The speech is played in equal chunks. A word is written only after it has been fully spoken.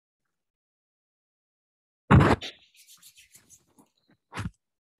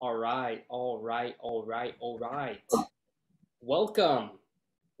All right, all right, all right, all right. Welcome.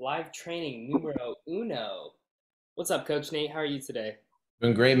 Live training numero uno. What's up, Coach Nate? How are you today?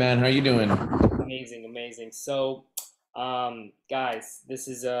 Doing great, man. How you doing? Amazing, amazing. Guys, this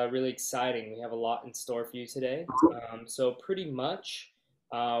is really exciting. We have a lot in store for you today. Pretty much,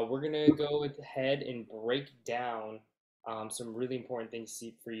 we're gonna go ahead and break down some really important things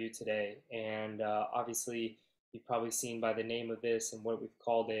for you today. And obviously, you've probably seen by the name of this and what we've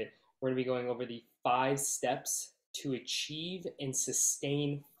called it. We're gonna be going over the 5 steps to achieve and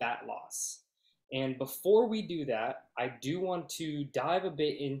sustain fat loss. And before we do that, I do want to dive a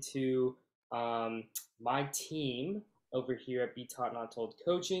bit into um, my team over here at Be Taught Not Told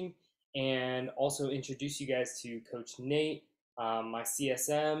Coaching, and also introduce you guys to Coach Nate, my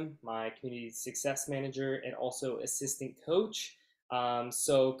CSM, my Community Success Manager, and also Assistant Coach.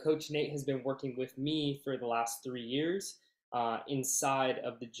 Coach Nate has been working with me for the last 3 years inside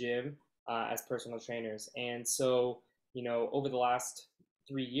of the gym as personal trainers. Over the last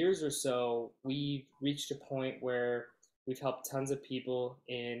 3 years or so, we've reached a point where we've helped tons of people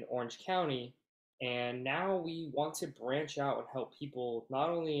in Orange County, and now we want to branch out and help people not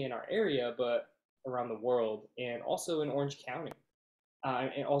only in our area but around the world and also in Orange County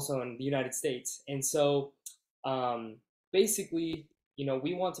and also in the United States. Um, Basically,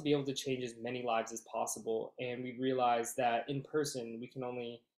 we want to be able to change as many lives as possible, and we realize that in person we can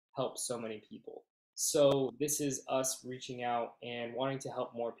only help so many people. So this is us reaching out and wanting to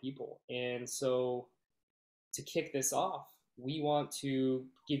help more people. To kick this off, we want to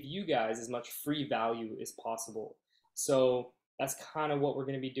give you guys as much free value as possible. So that's kind of what we're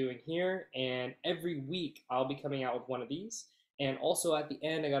going to be doing here. And every week, I'll be coming out with one of these. And also at the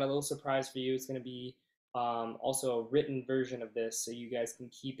end, I got a little surprise for you. It's going to be also a written version of this so you guys can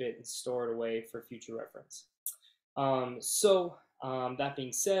keep it and store it away for future reference. That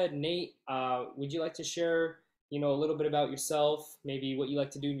being said, Nate, would you like to share, a little bit about yourself, maybe what you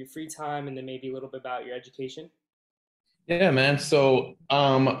like to do in your free time, and then maybe a little bit about your education? Yeah, man.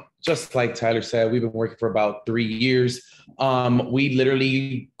 Just like Tyler said, we've been working for about 3 years. We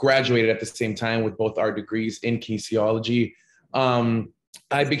literally graduated at the same time with both our degrees in kinesiology.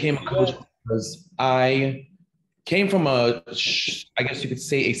 I became a coach because I came from I guess you could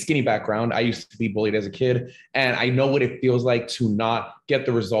say, a skinny background. I used to be bullied as a kid, and I know what it feels like to not get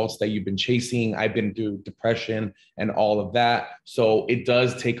the results that you've been chasing. I've been through depression and all of that. So it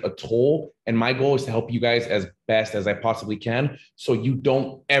does take a toll. And my goal is to help you guys as best as I possibly can so you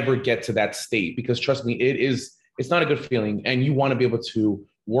don't ever get to that state. Because trust me, it's not a good feeling. And you want to be able to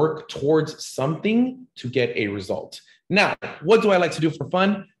work towards something to get a result. Now, what do I like to do for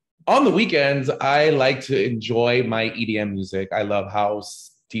fun? On the weekends, I like to enjoy my EDM music. I love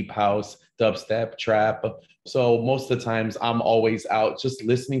house, deep house, dubstep, trap. So most of the times, I'm always out just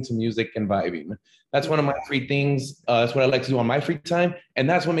listening to music and vibing. That's one of my free things. That's what I like to do on my free time, and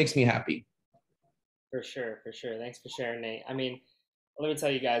that's what makes me happy. For sure, for sure. Thanks for sharing, Nate. I mean, let me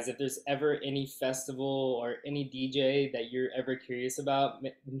tell you guys, if there's ever any festival or any DJ that you're ever curious about,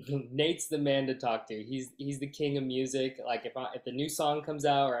 Nate's the man to talk to. He's the king of music. Like if the new song comes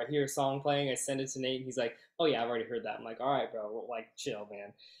out or I hear a song playing, I send it to Nate and he's like, "Oh yeah, I've already heard that." I'm like, "All right, bro, well, like chill,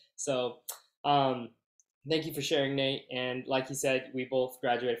 man." So, um thank you for sharing, Nate. And like you said, we both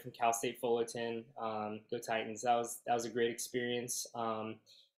graduated from Cal State Fullerton. Go Titans. That was a great experience.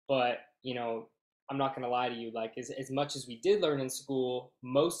 But I'm not gonna lie to you. Like as much as we did learn in school,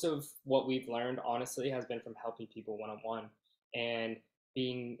 most of what we've learned, honestly, has been from helping people one on one and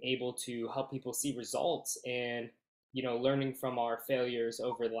being able to help people see results and learning from our failures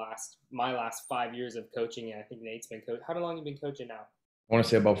over my last 5 years of coaching. And I think Nate's been coach. How long have you been coaching now? I want to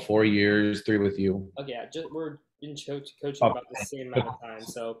say about 4 years, three with you. Okay, yeah, we're been coaching Oh, about the same amount of time.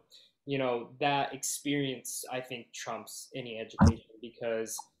 So, that experience I think trumps any education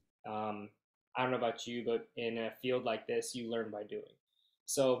because I don't know about you, but in a field like this, you learn by doing.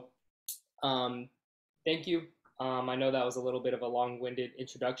 So, um, thank you. I know that was a little bit of a long-winded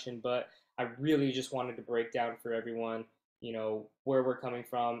introduction, but I really just wanted to break down for everyone, where we're coming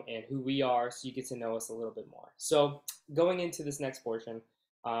from and who we are, so you get to know us a little bit more. So, going into this next portion,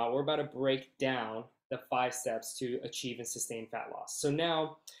 we're about to break down the 5 steps to achieve and sustain fat loss. So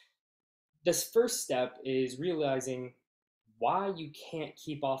now, this first step is realizing why you can't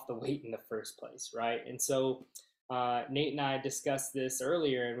keep off the weight in the first place, right? Nate and I discussed this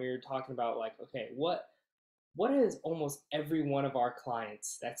earlier, and we were talking about like, okay, what has almost every one of our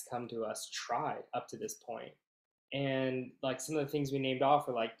clients that's come to us tried up to this point? And like some of the things we named off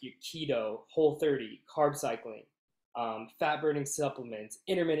are like your keto, whole 30, carb cycling, fat burning supplements,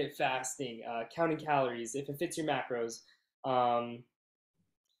 intermittent fasting, counting calories if it fits your macros, um,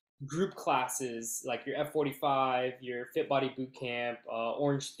 group classes like your F45, your Fit Body Boot Camp,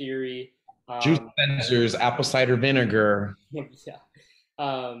 Orange Theory. Juice Um, cleansers, apple cider vinegar. yeah.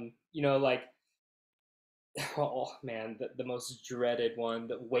 Like, oh man, the most dreaded one,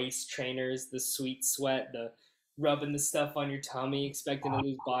 the waist trainers, the sweet sweat, the rubbing the stuff on your tummy, expecting to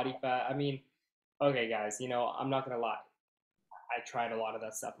lose body fat. I mean, okay, guys, I'm not gonna lie. I tried a lot of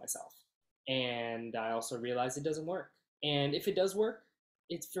that stuff myself. And I also realized it doesn't work. And if it does work,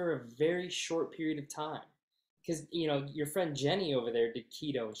 it's for a very short period of time. Because, your friend Jenny over there did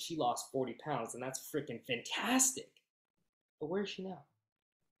keto and she lost 40 pounds, and that's freaking fantastic. But where is she now?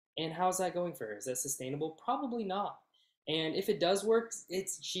 And how's that going for her? Is that sustainable? Probably not. And if it does work,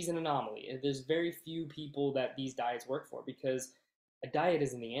 she's an anomaly. There's very few people that these diets work for because a diet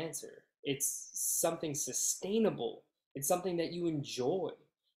isn't the answer. It's something sustainable. It's something that you enjoy.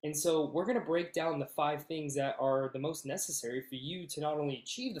 And so we're going to break down the 5 things that are the most necessary for you to not only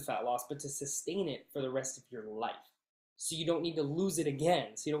achieve the fat loss, but to sustain it for the rest of your life. So you don't need to lose it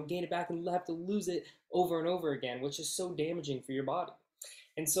again. So you don't gain it back and have to lose it over and over again, which is so damaging for your body.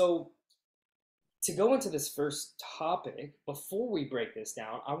 And so to go into this first topic, before we break this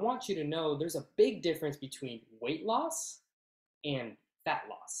down, I want you to know there's a big difference between weight loss and fat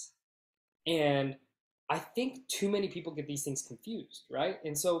loss. And I think too many people get these things confused, right?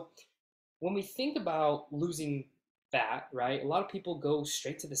 And so when we think about losing fat, right, a lot of people go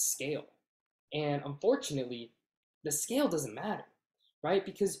straight to the scale. And unfortunately, the scale doesn't matter, right?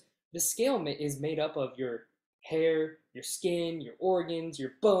 Because the scale is made up of your hair, your skin, your organs,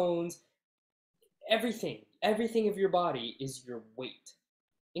 your bones, everything of your body is your weight,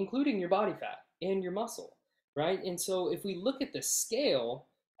 including your body fat and your muscle, right? And so if we look at the scale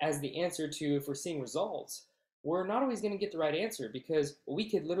as the answer to if we're seeing results, we're not always going to get the right answer because we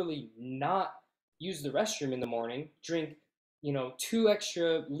could literally not use the restroom in the morning, drink, 2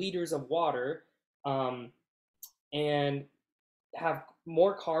 extra liters of water, um, and have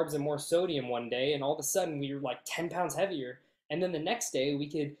more carbs and more sodium one day, and all of a sudden we were like 10 pounds heavier. And then the next day we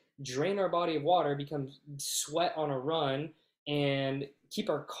could drain our body of water, become sweat on a run, and cut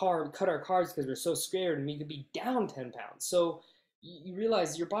our carbs because we're so scared, and we could be down 10 pounds. So you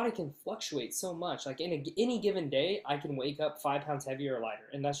realize your body can fluctuate so much. Like in any given day, I can wake up 5 pounds heavier or lighter,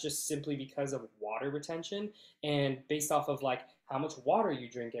 and that's just simply because of water retention and based off of like how much water you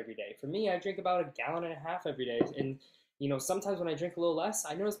drink every day. For me, I drink about 1.5 gallons every day, and sometimes when I drink a little less,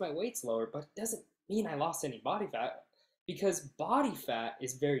 I notice my weight's lower, but it doesn't mean I lost any body fat because body fat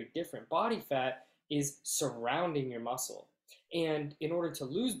is very different. Body fat is surrounding your muscle. And in order to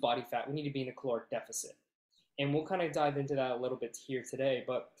lose body fat, we need to be in a caloric deficit. And we'll kind of dive into that a little bit here today,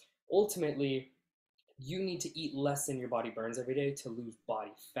 but ultimately, you need to eat less than your body burns every day to lose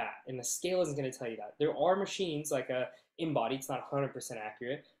body fat. And the scale isn't going to tell you that. There are machines like a InBody, it's not 100%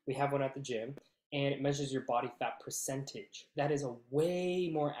 accurate. We have one at the gym, and it measures your body fat percentage. That is a way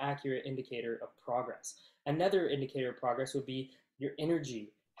more accurate indicator of progress. Another indicator of progress would be your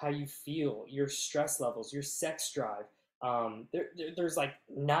energy, how you feel, your stress levels, your sex drive. There's like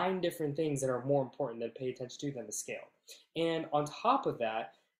 9 different things that are more important to pay attention to than the scale. And on top of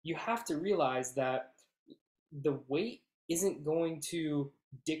that, you have to realize that the weight isn't going to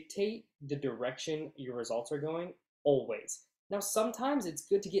dictate the direction your results are going always. Now, sometimes it's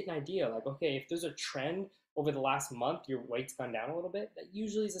good to get an idea like, okay, if there's a trend over the last month, your weight's gone down a little bit, that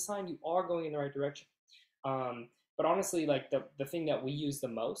usually is a sign you are going in the right direction. But honestly, like the thing that we use the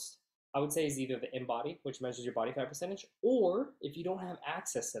most, I would say, is either the InBody, which measures your body fat percentage, or if you don't have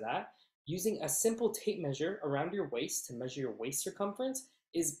access to that, using a simple tape measure around your waist to measure your waist circumference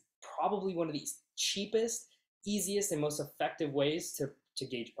is probably one of the cheapest, easiest, and most effective ways to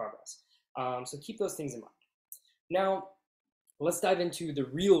gauge progress. So keep those things in mind. Now, let's dive into the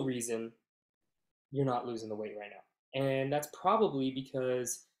real reason you're not losing the weight right now. And that's probably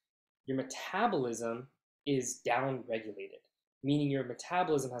because your metabolism is down regulated, meaning your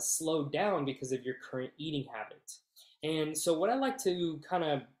metabolism has slowed down because of your current eating habits. And so what I like to kind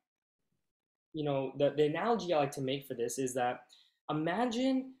of, the analogy I like to make for this is that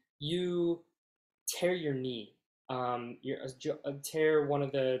imagine you tear your knee, tear one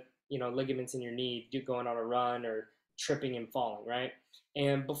of the ligaments in your knee going on a run or tripping and falling, right?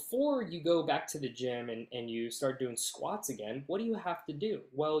 And before you go back to the gym and you start doing squats again, what do you have to do?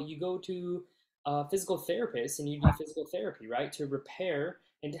 Well, you go to a physical therapist and you do physical therapy, right? To repair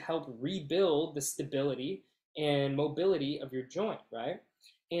and to help rebuild the stability and mobility of your joint, right?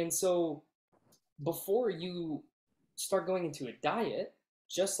 And so before you start going into a diet,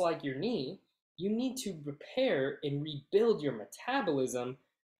 just like your knee, you need to repair and rebuild your metabolism,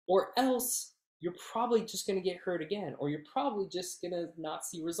 or else you're probably just going to get hurt again, or you're probably just going to not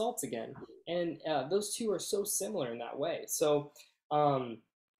see results again. And those two are so similar in that way. So um,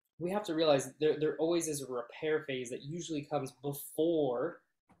 we have to realize there always is a repair phase that usually comes before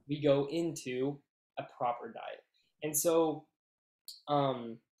we go into a proper diet. And so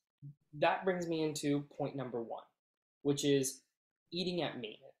um, that brings me into point number one, which is eating at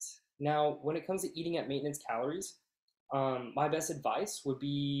maintenance. Now, when it comes to eating at maintenance calories, my best advice would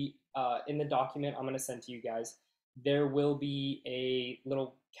be in the document I'm going to send to you guys, there will be a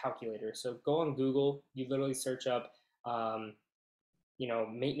little calculator. So go on Google, you literally search up, um,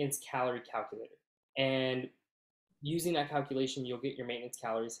 maintenance calorie calculator. And using that calculation, you'll get your maintenance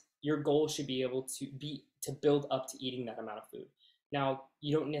calories. Your goal should be able to be to build up to eating that amount of food. Now,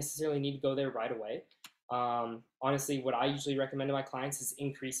 you don't necessarily need to go there right away. Honestly, what I usually recommend to my clients is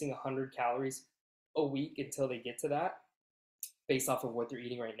increasing 100 calories a week until they get to that, based off of what they're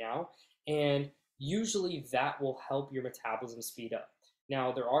eating right now. And usually that will help your metabolism speed up.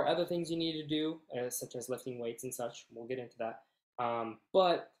 Now, there are other things you need to do, such as lifting weights and such. We'll get into that.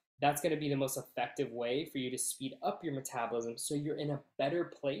 But that's going to be the most effective way for you to speed up your metabolism so you're in a better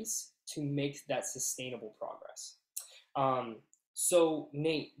place to make that sustainable progress. So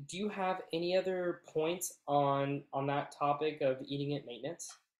Nate, do you have any other points on that topic of eating at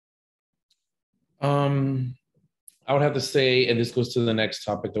maintenance? Um, I would have to say, and this goes to the next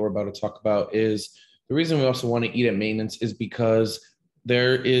topic that we're about to talk about, is the reason we also want to eat at maintenance is because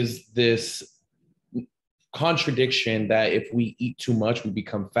there is this contradiction that if we eat too much, we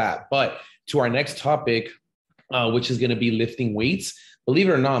become fat. But to our next topic, which is going to be lifting weights, believe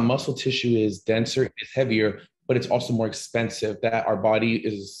it or not, muscle tissue is denser, it's heavier, but it's also more expensive. That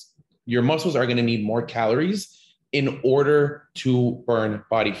your muscles are going to need more calories in order to burn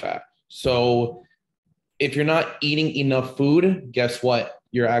body fat. So if you're not eating enough food, guess what?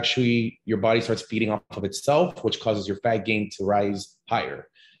 Your body starts feeding off of itself, which causes your fat gain to rise higher.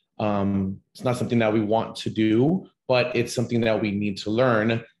 It's not something that we want to do, but it's something that we need to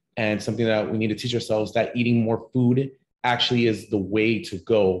learn and something that we need to teach ourselves, that eating more food actually is the way to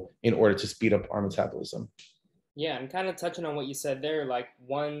go in order to speed up our metabolism. Yeah, and kind of touching on what you said there, like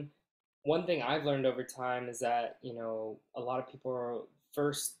one thing I've learned over time is that, a lot of people are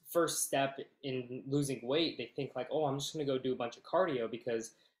first step in losing weight, they think like, oh, I'm just gonna go do a bunch of cardio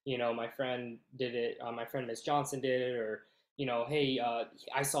because, my friend did it, my friend Miss Johnson did it, or, hey,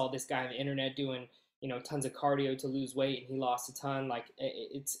 I saw this guy on the internet doing, tons of cardio to lose weight and he lost a ton. Like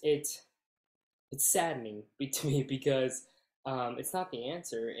it's saddening to me because it's not the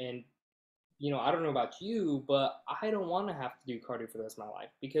answer. And I don't know about you, but I don't want to have to do cardio for the rest of my life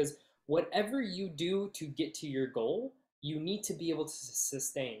because whatever you do to get to your goal, you need to be able to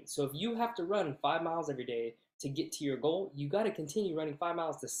sustain. So if you have to run 5 miles every day to get to your goal, you got to continue running 5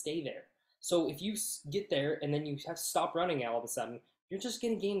 miles to stay there. So if you get there and then you have to stop running all of a sudden, you're just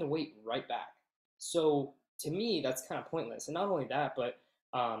going to gain the weight right back. So to me, that's kind of pointless. And not only that, but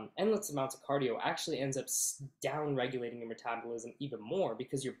endless amounts of cardio actually ends up down regulating your metabolism even more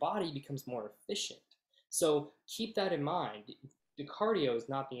because your body becomes more efficient. So keep that in mind. The cardio is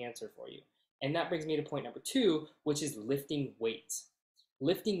not the answer for you. And that brings me to point number two, which is lifting weights.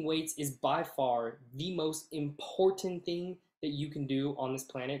 Lifting weights is by far the most important thing that you can do on this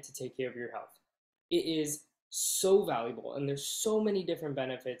planet to take care of your health. It is so valuable, and there's so many different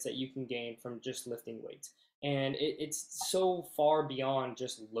benefits that you can gain from just lifting weights. And it's so far beyond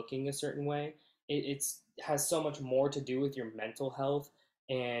just looking a certain way. It's has so much more to do with your mental health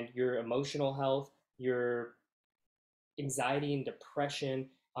and your emotional health, your anxiety and depression,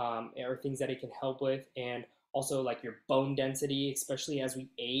 are things that it can help with, and also like your bone density, especially as we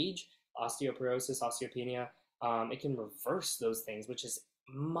age, osteoporosis, osteopenia. It can reverse those things, which is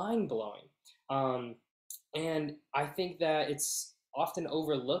mind blowing. Um, and I think that it's often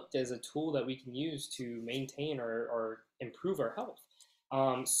overlooked as a tool that we can use to maintain or improve our health.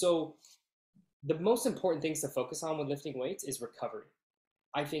 So the most important things to focus on with lifting weights is recovery.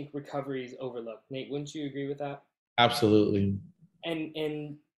 I think recovery is overlooked. Nate, wouldn't you agree with that? Absolutely.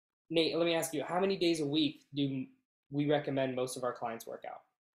 And Nate, let me ask you, how many days a week do we recommend most of our clients work out?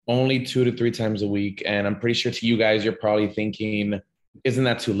 Only 2 to 3 times a week. And I'm pretty sure to you guys, you're probably thinking, isn't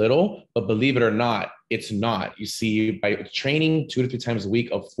that too little? But believe it or not, it's not. You see, by training 2 to 3 times a week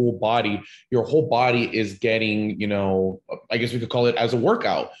of full body, your whole body is getting, I guess we could call it as a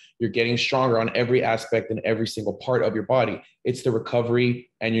workout. You're getting stronger on every aspect and every single part of your body. It's the recovery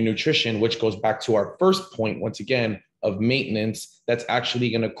and your nutrition, which goes back to our first point, once again, of maintenance, that's actually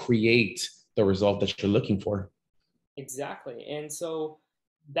going to create the result that you're looking for. Exactly. And so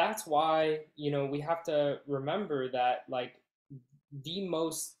that's why, we have to remember that like the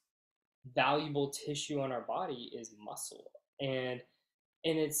most valuable tissue on our body is muscle. And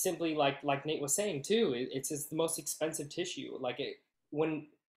it's simply like Nate was saying too, it's the most expensive tissue. When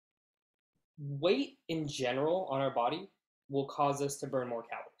weight in general on our body will cause us to burn more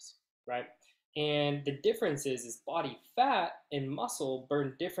calories, right? And the difference is body fat and muscle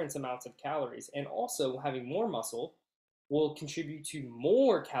burn different amounts of calories, and also having more muscle will contribute to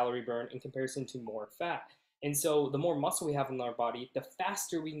more calorie burn in comparison to more fat. And so the more muscle we have in our body, the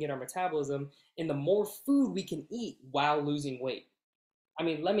faster we can get our metabolism and the more food we can eat while losing weight. I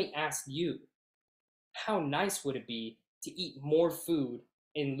mean, let me ask you, how nice would it be to eat more food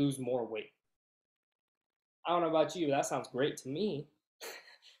and lose more weight? I don't know about you, but that sounds great to me.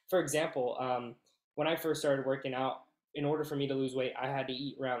 For example, when I first started working out, in order for me to lose weight, I had to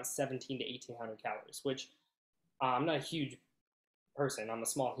eat around 17 to 1800 calories, which I'm not a huge person. I'm a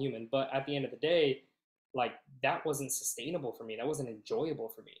small human, but at the end of the day, like that wasn't sustainable for me. That wasn't enjoyable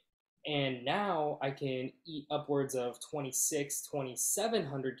for me. And now I can eat upwards of 26,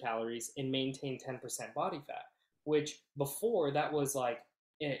 2700 calories and maintain 10% body fat, which before that was like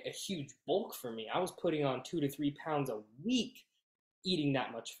a huge bulk for me. I was putting on 2 to 3 pounds a week eating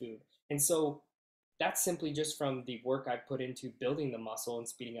that much food. And so that's simply just from the work I put into building the muscle and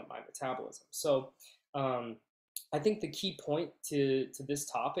speeding up my metabolism. So um, I think the key point to this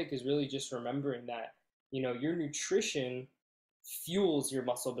topic is really just remembering that your nutrition fuels your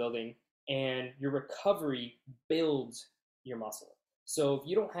muscle building and your recovery builds your muscle. So if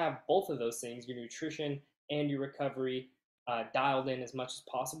you don't have both of those things, your nutrition and your recovery dialed in as much as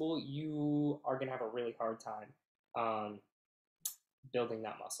possible, you are going to have a really hard time um, building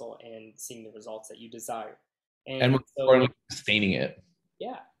that muscle and seeing the results that you desire. And And more so, importantly, sustaining it.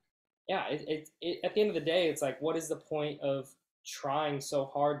 yeah, yeah, at the end of the day, it's like, what is the point of trying so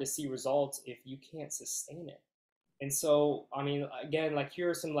hard to see results if you can't sustain it? And so, I mean, again, like here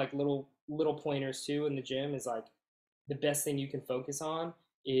are some like little pointers too in the gym is like the best thing you can focus on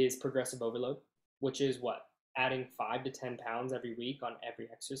is progressive overload, which is what? Adding 5 to 10 pounds every week on every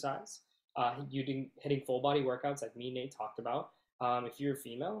exercise. You hitting full body workouts like me and Nate talked about. If you're a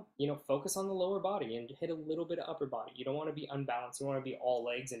female, focus on the lower body and hit a little bit of upper body. You don't want to be unbalanced. You want to be all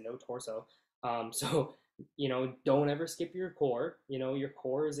legs and no torso. So, don't ever skip your core. Your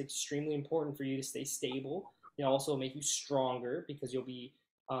core is extremely important for you to stay stable. It also make you stronger because you'll be,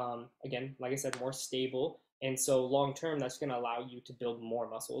 again, like I said, more stable. And so long term, that's going to allow you to build more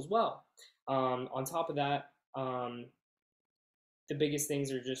muscle as well. On top of that, the biggest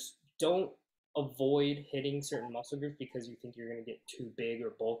things are just don't avoid hitting certain muscle groups because you think you're going to get too big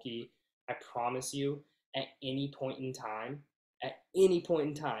or bulky. I promise you, at any point in time,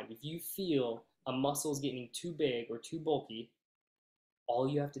 if you feel a muscle is getting too big or too bulky, all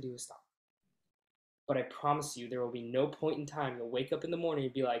you have to do is stop. But I promise you, there will be no point in time you'll wake up in the morning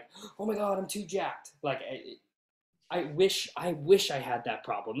and be like, "Oh my God, I'm too jacked." Like I wish I had that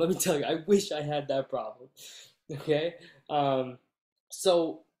problem. Let me tell you, I wish I had that problem. Okay. Um,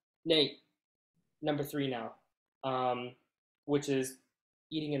 so Nate, number three now, um, which is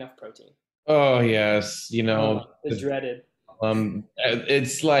eating enough protein. Oh yes, The dreaded.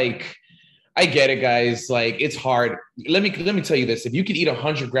 it's like I get it, guys. Like it's hard. Let me tell you this: if you could eat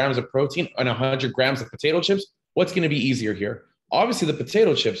 100 grams of protein and 100 grams of potato chips, what's going to be easier here? Obviously, the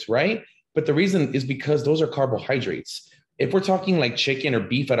potato chips, right? But the reason is because those are carbohydrates. If we're talking like chicken or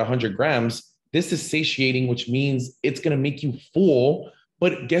beef at 100 grams, this is satiating, which means it's going to make you full.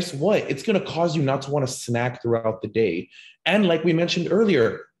 But guess what? It's going to cause you not to want to snack throughout the day. And like we mentioned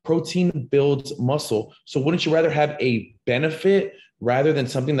earlier, protein builds muscle. So wouldn't you rather have a benefit rather than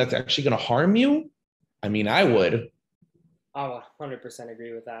something that's actually going to harm you? I mean, I would. I 100%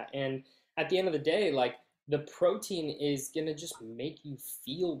 agree with that. And at the end of the day, like the protein is gonna just make you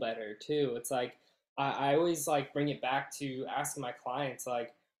feel better too. It's like I always like bring it back to asking my clients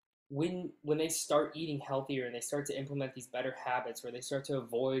like when they start eating healthier and they start to implement these better habits where they start to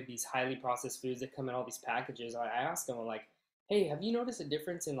avoid these highly processed foods that come in all these packages, I ask them, I'm like, hey, have you noticed a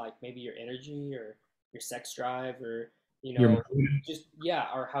difference in like maybe your energy or your sex drive or Your just yeah,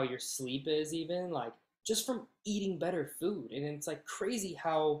 or how your sleep is even like just from eating better food. And it's like crazy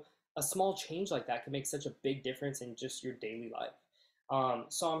how a small change like that can make such a big difference in just your daily life.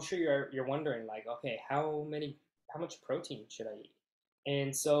 So I'm sure you're wondering like, okay, how much protein should I eat?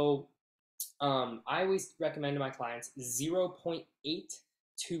 And so I always recommend to my clients 0.8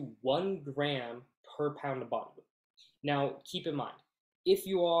 to 1 gram per pound of body weight. Now, keep in mind, if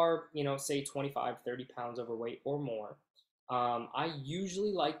you are, say 25, 30 pounds overweight or more, I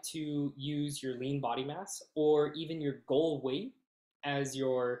usually like to use your lean body mass or even your goal weight as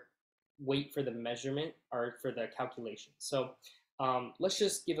your weight for the measurement or for the calculation. So Let's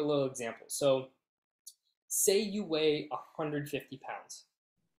just give a little example. So say you weigh 150 pounds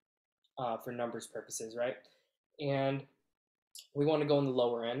for numbers purposes, right? And we want to go in the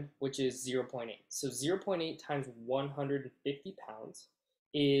lower end, which is zero point 0.8. So zero point 0.8 times 150 pounds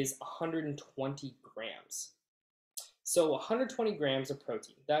is 120 grams. So 120 grams of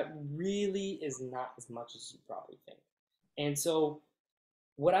protein, that really is not as much as you probably think. And so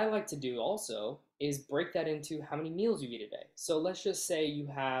what I like to do also is break that into how many meals you eat a day. So let's just say you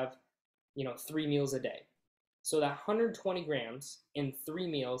have, 3 meals a day. So that 120 grams in 3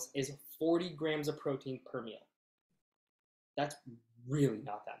 meals is 40 grams of protein per meal. That's really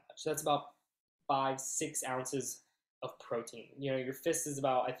not that much. So that's about 5, 6 ounces of protein. Your fist is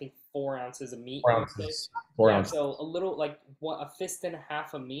about, I think, 4 ounces of meat, Four I would say. ounces. Four Yeah, ounces. so a little like a fist and a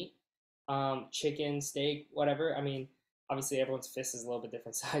half of meat, chicken, steak, whatever. I mean, obviously everyone's fist is a little bit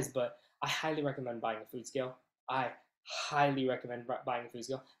different size, but I highly recommend buying a food scale. I highly recommend buying a food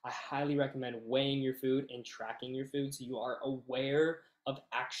scale. I highly recommend weighing your food and tracking your food so you are aware of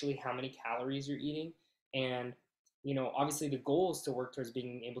actually how many calories you're eating. And obviously the goal is to work towards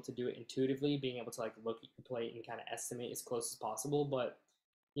being able to do it intuitively, being able to like look at your plate and kind of estimate as close as possible. But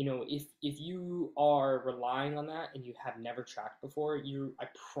if you are relying on that and you have never tracked before, I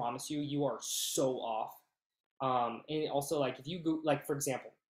promise you, you are so off. And also, like, if you go, like, for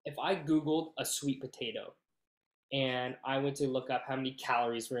example, if I Googled a sweet potato and I went to look up how many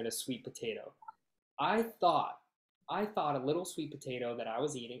calories were in a sweet potato, I thought, I thought a little sweet potato that I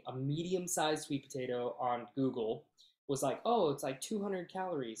was eating, a medium-sized sweet potato on Google, was like, oh, it's like 200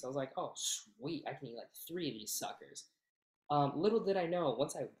 calories. I was like, oh, sweet, I can eat like 3 of these suckers. Little did I know,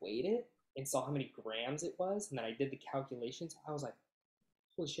 once I weighed it and saw how many grams it was, and then I did the calculations, I was like,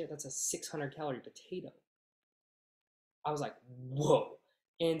 holy shit, that's a 600 calorie potato. I was like, whoa.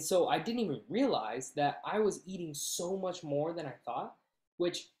 And so I didn't even realize that I was eating so much more than I thought,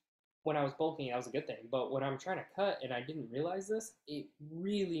 which when I was bulking, that was a good thing. But when I'm trying to cut and I didn't realize this, it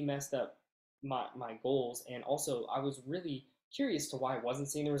really messed up my goals. And also, I was really curious to why I wasn't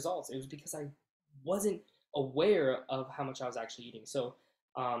seeing the results. It was because I wasn't aware of how much I was actually eating. So,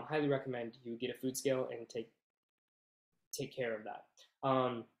 highly recommend you get a food scale and take care of that.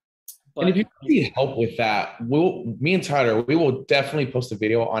 And if But you need help with that, me and Tyler, we will definitely post a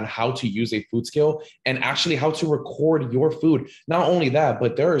video on how to use a food scale and actually how to record your food. Not only that,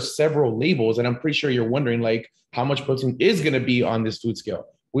 but there are several labels, and I'm pretty sure you're wondering like how much protein is going to be on this food scale.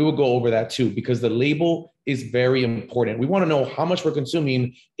 We will go over that too because the label is very important. We want to know how much we're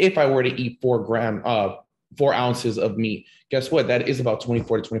consuming. If I were to eat 4 ounces of meat, guess what? That is about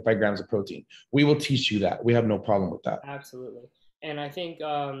 24 to 25 grams of protein. We will teach you that. We have no problem with that. absolutely. And I think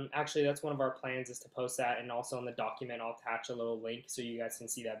actually that's one of our plans is to post that, and also in the document I'll attach a little link so you guys can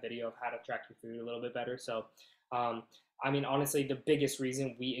see that video of how to track your food a little bit better. So, um, I mean, honestly, the biggest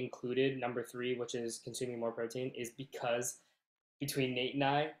reason we included number 3, which is consuming more protein, is because between Nate and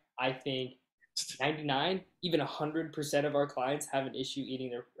I think 99, even 100% of our clients have an issue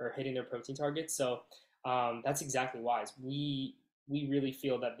eating their or hitting their protein targets. So that's exactly why we really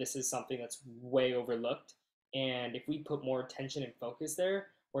feel that this is something that's way overlooked, and if we put more attention and focus there,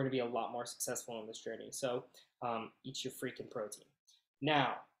 we're going to be a lot more successful on this journey. So eat your freaking protein.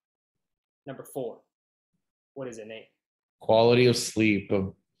 Now, number 4, what is it, Nate? Quality of sleep,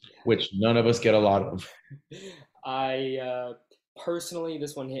 which none of us get a lot of. I personally,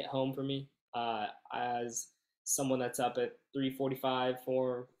 this one hit home for me as someone that's up at 3:45,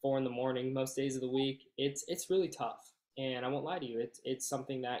 4 in the morning most days of the week. It's really tough, and I won't lie to you. It's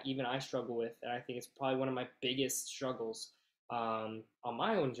something that even I struggle with, and I think it's probably one of my biggest struggles on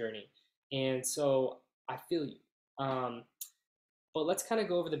my own journey. And so I feel you. But let's kind of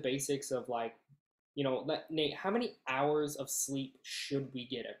go over the basics of like, Nate, how many hours of sleep should we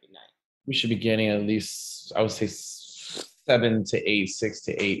get every night? We should be getting at least, I would say, 7 to 8, 6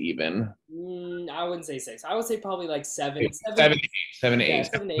 to 8, even. I wouldn't say 6. I would say probably like 7. 7, 7 to 8, 7 to yeah, 8,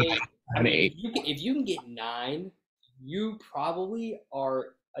 7 to 8. I 7 to mean, 8. if you can get 9, you probably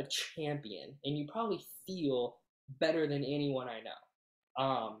are a champion, and you probably feel better than anyone I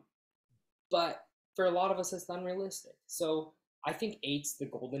know. But for a lot of us, it's unrealistic. So I think 8's the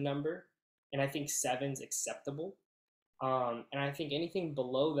golden number, and I think 7's acceptable. And I think anything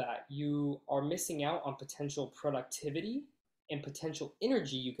below that, you are missing out on potential productivity and potential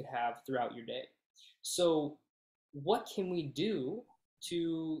energy you could have throughout your day. So, what can we do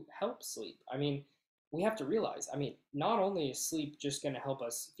to help sleep? I mean, we have to realize, I mean, not only is sleep just going to help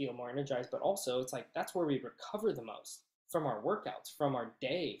us feel more energized, but also it's like that's where we recover the most from our workouts, from our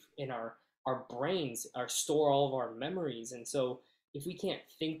day, in our brains, our store all of our memories. And so, if we can't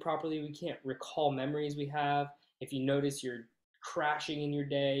think properly, we can't recall memories we have. If you notice, you're crashing in your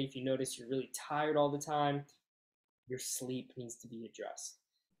day, if you notice you're really tired all the time, your sleep needs to be addressed.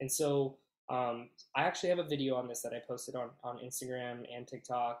 And so I actually have a video on this that I posted on Instagram and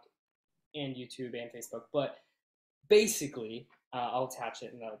TikTok and YouTube and Facebook. But basically, I'll attach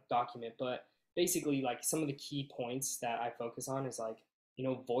it in the document. But basically, like some of the key points that I focus on is like,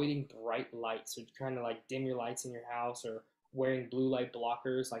 avoiding bright lights. So trying to like dim your lights in your house or wearing blue light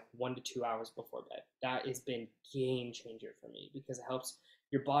blockers like 1 to 2 hours before bed. That has been game changer for me because it helps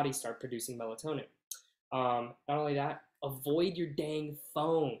your body start producing melatonin. Not only that, avoid your dang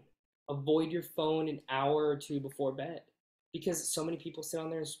phone. Avoid your phone an hour or two before bed because so many people sit on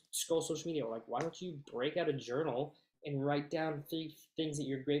there and scroll social media. Like, why don't you break out a journal and write down 3 things that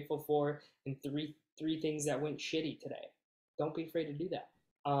you're grateful for and three things that went shitty today? Don't be afraid to do that.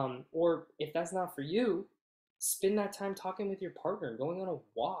 Or if that's not for you, spend that time talking with your partner, going on a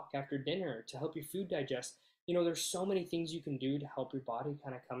walk after dinner to help your food digest. There's so many things you can do to help your body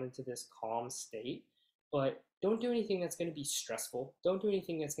kind of come into this calm state, but don't do anything that's going to be stressful. Don't do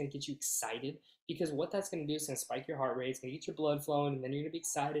anything that's going to get you excited because what that's going to do is going to spike your heart rate. It's going to get your blood flowing, and then you're going to be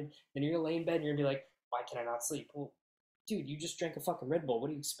excited. Then you're going to lay in bed and you're going to be like, why can I not sleep? Well, dude, you just drank a fucking Red Bull. What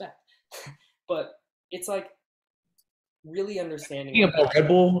do you expect? But it's like really understanding. Speaking about Red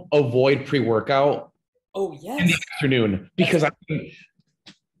Bull, avoid pre-workout Oh, in the yes. afternoon because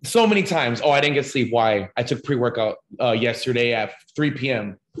so many times, I didn't get sleep. Why? I took pre-workout yesterday at 3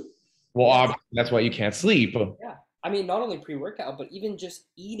 p.m. Well, Yes. obviously, that's why you can't sleep. Yeah. I mean, not only pre-workout, but even just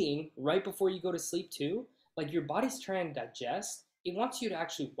eating right before you go to sleep too. Like your body's trying to digest. It wants you to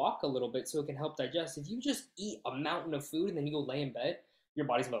actually walk a little bit so it can help digest. If you just eat a mountain of food and then you go lay in bed, your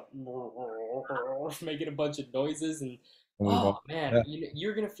body's about making a bunch of noises and oh man, Yeah.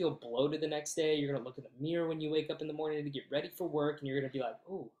 you're gonna feel bloated the next day. You're gonna look in the mirror when you wake up in the morning to get ready for work, and you're gonna be like,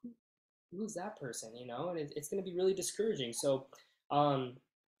 "Oh, who's that person?" And it's gonna be really discouraging. So, um,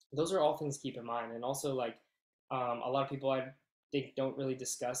 those are all things to keep in mind. And also, like, a lot of people I think don't really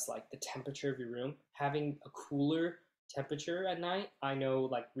discuss like the temperature of your room. Having a cooler temperature at night. I know,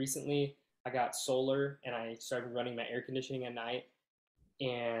 like, recently I got solar and I started running my air conditioning at night,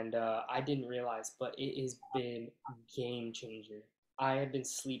 and I didn't realize, but it has been game changer. I have been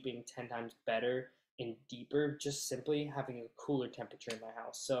sleeping 10 times better and deeper just simply having a cooler temperature in my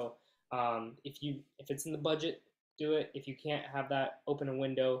house. So if it's in the budget, do it. If you can't have that, open a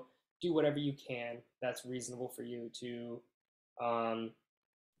window. Do whatever you can that's reasonable for you to um,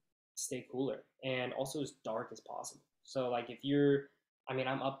 stay cooler and also as dark as possible. So like if you're, I mean,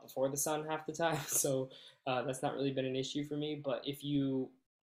 I'm up before the sun half the time, so that's not really been an issue for me. But if you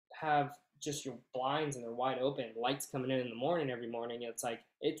have just your blinds and they're wide open, lights coming in the morning every morning, it's like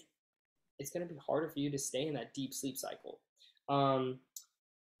it's going to be harder for you to stay in that deep sleep cycle. Um,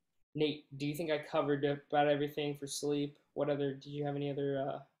 Nate, do you think I covered about everything for sleep? What other? Did you have any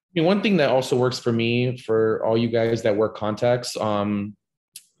other? One thing that also works for me, for all you guys that wear contacts,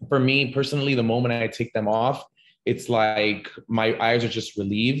 for me personally, the moment I take them off, it's like my eyes are just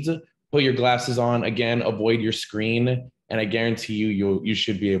relieved. Put your glasses on again, avoid your screen, and I guarantee you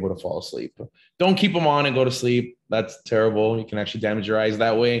should be able to fall asleep. Don't keep them on and go to sleep. That's terrible. You can actually damage your eyes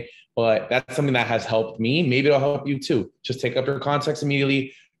that way. But that's something that has helped me. Maybe it'll help you too. Just take up your contacts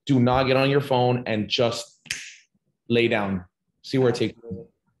immediately. Do not get on your phone and just lay down. See where it takes you.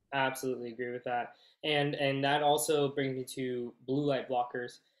 Absolutely agree with that. And that also brings me to blue light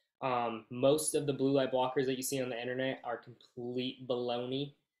blockers. Most of the blue light blockers that you see on the internet are complete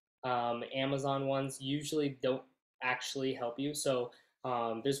baloney. Amazon ones usually don't actually help you. So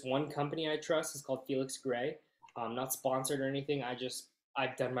there's one company I trust. It's called Felix Gray. Not sponsored or anything.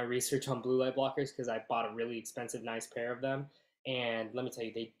 I've done my research on blue light blockers because I bought a really expensive, nice pair of them. And let me tell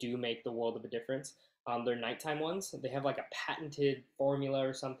you, they do make the world of a difference. They're nighttime ones. They have like a patented formula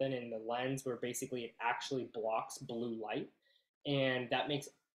or something in the lens where basically it actually blocks blue light, and that makes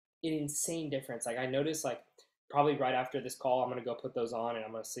an insane difference. Like I noticed, like probably right after this call, I'm gonna go put those on and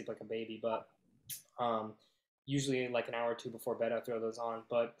I'm gonna sleep like a baby. But um, usually like an hour or two before bed, I throw those on.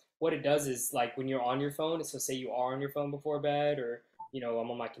 But what it does is like when you're on your phone, so say you are on your phone before bed, or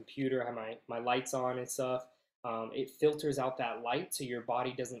I'm on my computer, I have my lights on and stuff. It filters out that light so your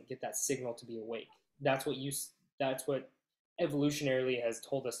body doesn't get that signal to be awake. That's what you. That's what evolutionarily has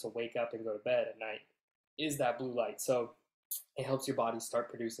told us to wake up and go to bed at night. Is that blue light? So it helps your body start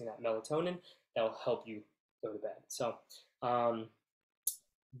producing that melatonin that will help you go to bed. So um,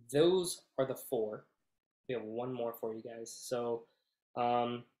 those are the four. We have one more for you guys. So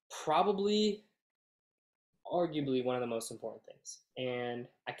probably, arguably, one of the most important things. And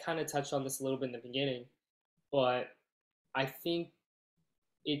I kind of touched on this a little bit in the beginning, but I think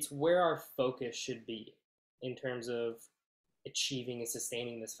it's where our focus should be in terms of achieving and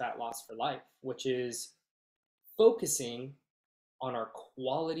sustaining this fat loss for life, which is focusing on our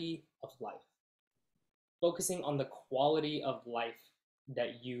quality of life, focusing on the quality of life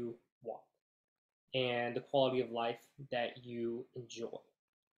that you want and the quality of life that you enjoy.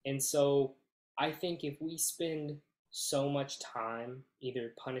 And so I think if we spend so much time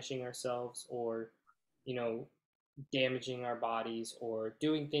either punishing ourselves or, you know, damaging our bodies or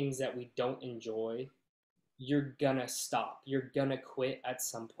doing things that we don't enjoy, you're gonna stop. You're gonna quit at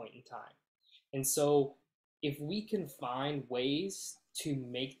some point in time. And so if we can find ways to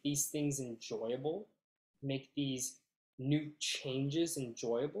make these things enjoyable, make these new changes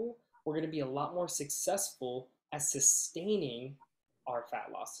enjoyable, we're going to be a lot more successful at sustaining our fat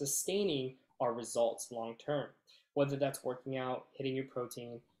loss, sustaining our results long term. Whether that's working out, hitting your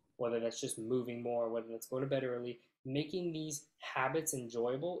protein, whether that's just moving more, whether that's going to bed early, making these habits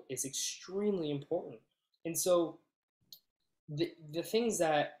enjoyable is extremely important. And so the things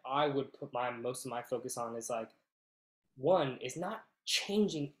that I would put my most of my focus on is like one is not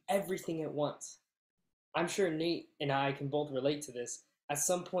changing everything at once. I'm sure Nate and I can both relate to this. At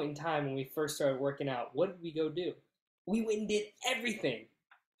some point in time when we first started working out, what did we go do? We went and did everything.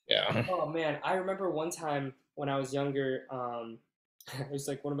 Yeah. Oh man, I remember one time when I was younger, it was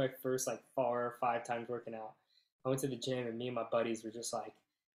like one of my first like 4 or 5 times working out. I went to the gym and me and my buddies were just like,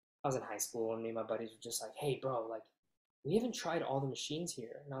 I was in high school and me and my buddies were just like, hey bro, like we haven't tried all the machines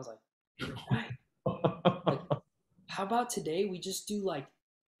here. And I was like, you're right. Like, how about today we just do like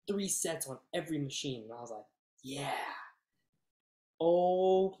 3 sets on every machine? And I was like, yeah.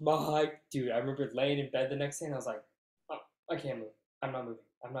 Oh my dude. I remember laying in bed the next day and I was like, oh, I can't move. I'm not moving.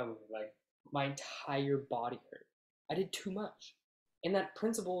 I'm not moving. Like my entire body hurt. I did too much. And that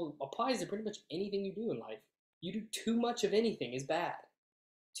principle applies to pretty much anything you do in life. You do too much of anything is bad.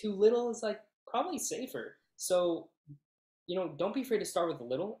 Too little is like probably safer. So, don't be afraid to start with a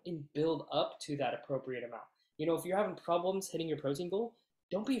little and build up to that appropriate amount. If you're having problems hitting your protein goal,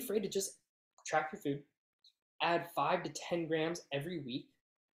 don't be afraid to just track your food, add 5 to 10 grams every week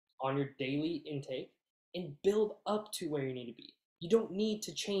on your daily intake, and build up to where you need to be. You don't need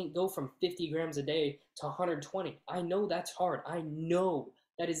to go from 50 grams a day to 120. I know that's hard. I know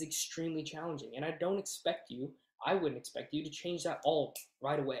that is extremely challenging. And I wouldn't expect you to change that all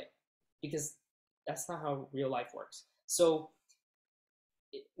right away because that's not how real life works. So,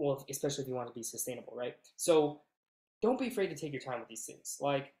 well, especially if you want to be sustainable, right? So don't be afraid to take your time with these things.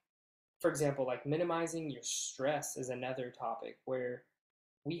 Like, for example, like minimizing your stress is another topic where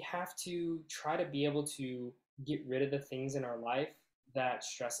we have to try to be able to get rid of the things in our life that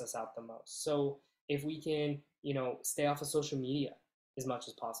stress us out the most. So if we can, stay off of social media as much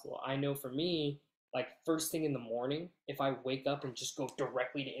as possible. I know for me, like first thing in the morning, if I wake up and just go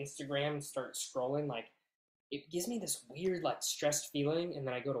directly to Instagram and start scrolling, like it gives me this weird like stressed feeling, and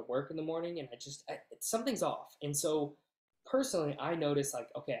then I go to work in the morning and something's off. And so personally I notice like,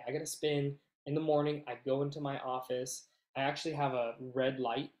 okay, I gotta spend in the morning. I go into my office. I actually have a red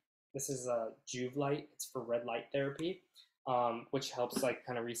light. This is a Juve light. It's for red light therapy, which helps like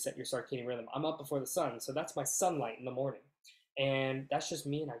kind of reset your circadian rhythm. I'm up before the sun, so that's my sunlight in the morning. And that's just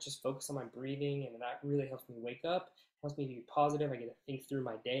me, and I just focus on my breathing, and that really helps me wake up, helps me to be positive. I get to think through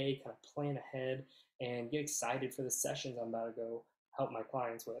my day, kind of plan ahead, and get excited for the sessions I'm about to go help my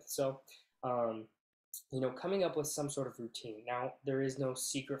clients with. So, coming up with some sort of routine. Now, there is no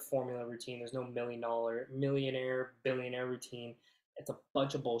secret formula routine. There's no $1 million, millionaire, billionaire routine. It's a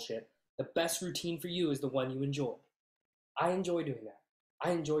bunch of bullshit. The best routine for you is the one you enjoy. I enjoy doing that.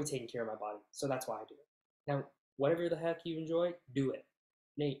 I enjoy taking care of my body, so that's why I do it. Now, whatever the heck you enjoy, do it.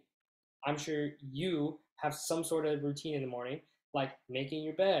 Nate, I'm sure you have some sort of routine in the morning, like making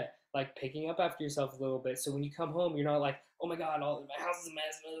your bed, like picking up after yourself a little bit. So when you come home, you're not like, oh my God, my house is a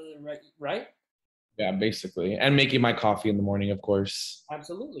mess, right? Yeah, basically. And making my coffee in the morning, of course.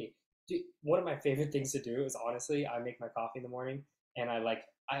 Absolutely. Dude, one of my favorite things to do is honestly, I make my coffee in the morning and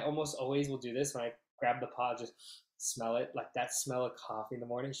I almost always will do this when I grab the pot, just smell it. Like that smell of coffee in the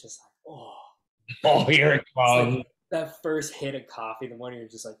morning, it's just like, oh. Oh, here it It's like comes. that first hit of coffee in the morning, you're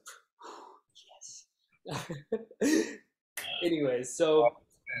just like, yes. Anyways, so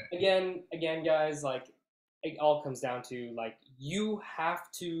again, guys, like it all comes down to like you have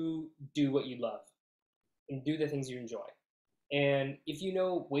to do what you love and do the things you enjoy. And if you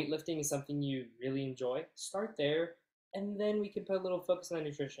know weightlifting is something you really enjoy, start there, and then we can put a little focus on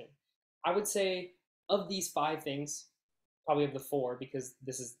nutrition. I would say of these 5 things, probably of the 4, because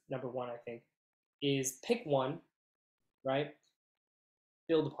this is number 1, I think, is pick one, right?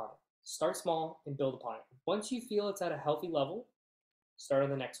 Build upon it. Start small and build upon it. Once you feel it's at a healthy level, start on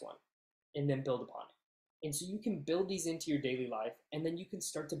the next one, and then build upon it. And so you can build these into your daily life, and then you can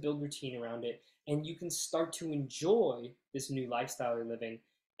start to build routine around it, and you can start to enjoy this new lifestyle you're living.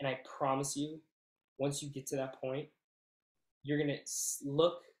 And I promise you, once you get to that point, you're going to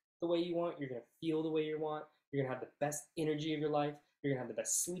look the way you want, you're going to feel the way you want, you're going to have the best energy of your life, you're going to have the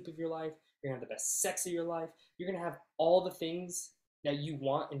best sleep of your life, you're going to have the best sex of your life, you're going to have all the things that you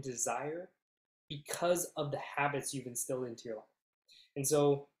want and desire because of the habits you've instilled into your life. And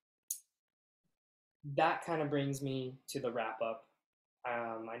so that kind of brings me to the wrap up.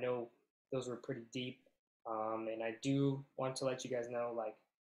 I know those were pretty deep, and I do want to let you guys know, like,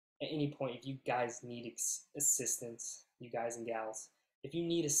 at any point, if you guys need assistance, you guys and gals, if you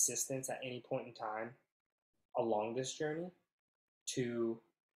need assistance at any point in time along this journey to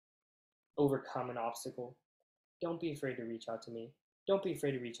overcome an obstacle, don't be afraid to reach out to me. Don't be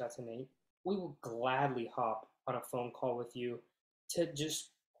afraid to reach out to Nate. We will gladly hop on a phone call with you to just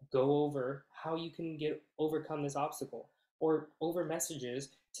go over how you can overcome this obstacle, or over messages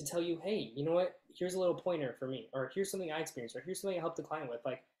to tell you, hey, you know what? Here's a little pointer for me, or here's something I experienced, or here's something I helped the client with.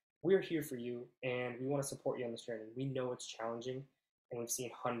 Like, we're here for you, and we want to support you on this journey. We know it's challenging, and we've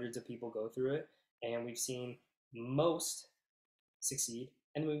seen hundreds of people go through it, and we've seen most succeed,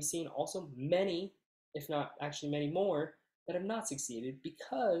 and we've seen also many, if not actually many more, that have not succeeded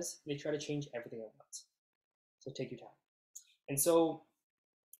because they try to change everything at once. So take your time. And so,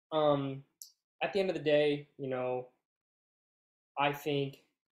 at the end of the day, I think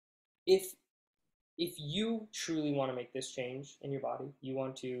if you truly want to make this change in your body, you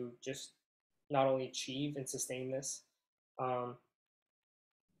want to just not only achieve and sustain this,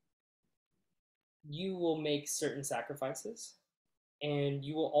 you will make certain sacrifices, and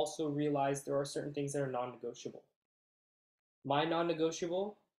you will also realize there are certain things that are non-negotiable. My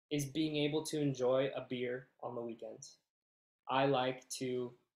non-negotiable is being able to enjoy a beer on the weekends. I like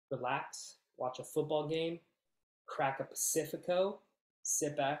to relax, watch a football game, crack a Pacifico,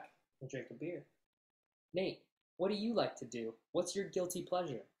 sit back, and drink a beer. Nate, what do you like to do? What's your guilty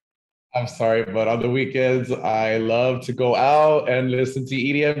pleasure? I'm sorry, but on the weekends, I love to go out and listen to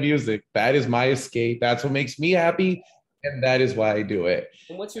EDM music. That is my escape. That's what makes me happy. And that is why I do it.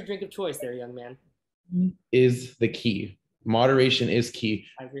 And what's your drink of choice there, young man? Is the key. Moderation is key.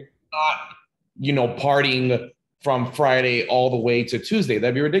 I agree. Partying from Friday all the way to Tuesday.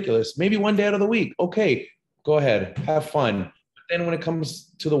 That'd be ridiculous. Maybe one day out of the week. Okay, go ahead, have fun. But then when it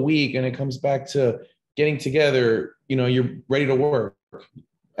comes to the week and it comes back to getting together, you're ready to work.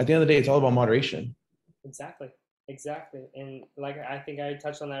 At the end of the day, it's all about moderation. Exactly. And like, I think I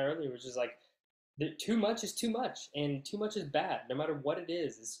touched on that earlier, which is like, too much is too much, and too much is bad. No matter what it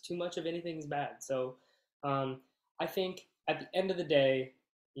is, it's too much of anything is bad. So I think at the end of the day,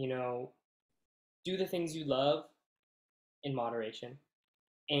 do the things you love in moderation,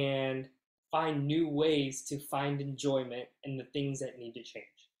 and find new ways to find enjoyment in the things that need to change.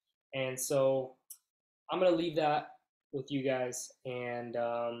 And so I'm going to leave that with you guys. And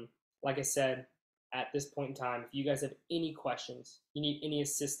like I said, at this point in time, if you guys have any questions, you need any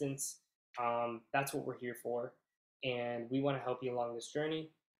assistance, that's what we're here for. And we want to help you along this journey.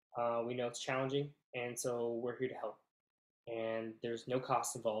 We know it's challenging, and so we're here to help. And there's no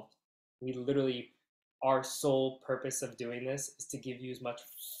cost involved. We literally, our sole purpose of doing this is to give you as much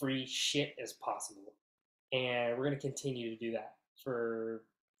free shit as possible. And we're going to continue to do that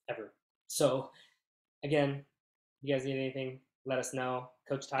forever. So, again, you guys need anything, let us know.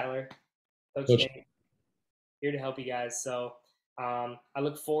 Coach Tyler, Coach Nate, here to help you guys. So I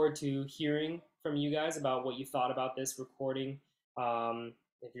look forward to hearing from you guys about what you thought about this recording.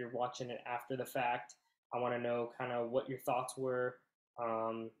 If you're watching it after the fact, I want to know kind of what your thoughts were,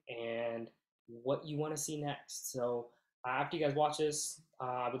 and what you want to see next. So after you guys watch this,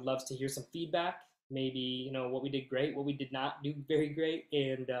 I would love to hear some feedback. Maybe, what we did great, what we did not do very great,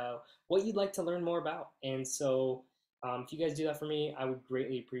 and what you'd like to learn more about. And so if you guys do that for me, I would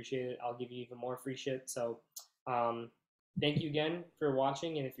greatly appreciate it. I'll give you even more free shit. So thank you again for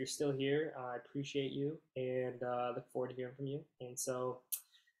watching. And if you're still here, I appreciate you, and look forward to hearing from you. And so,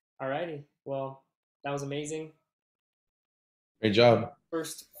 alrighty. Well, that was amazing. Great job.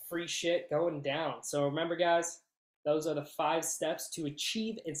 First free shit going down. So remember, guys, those are the 5 steps to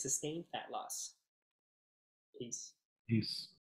achieve and sustain fat loss. Peace. Peace.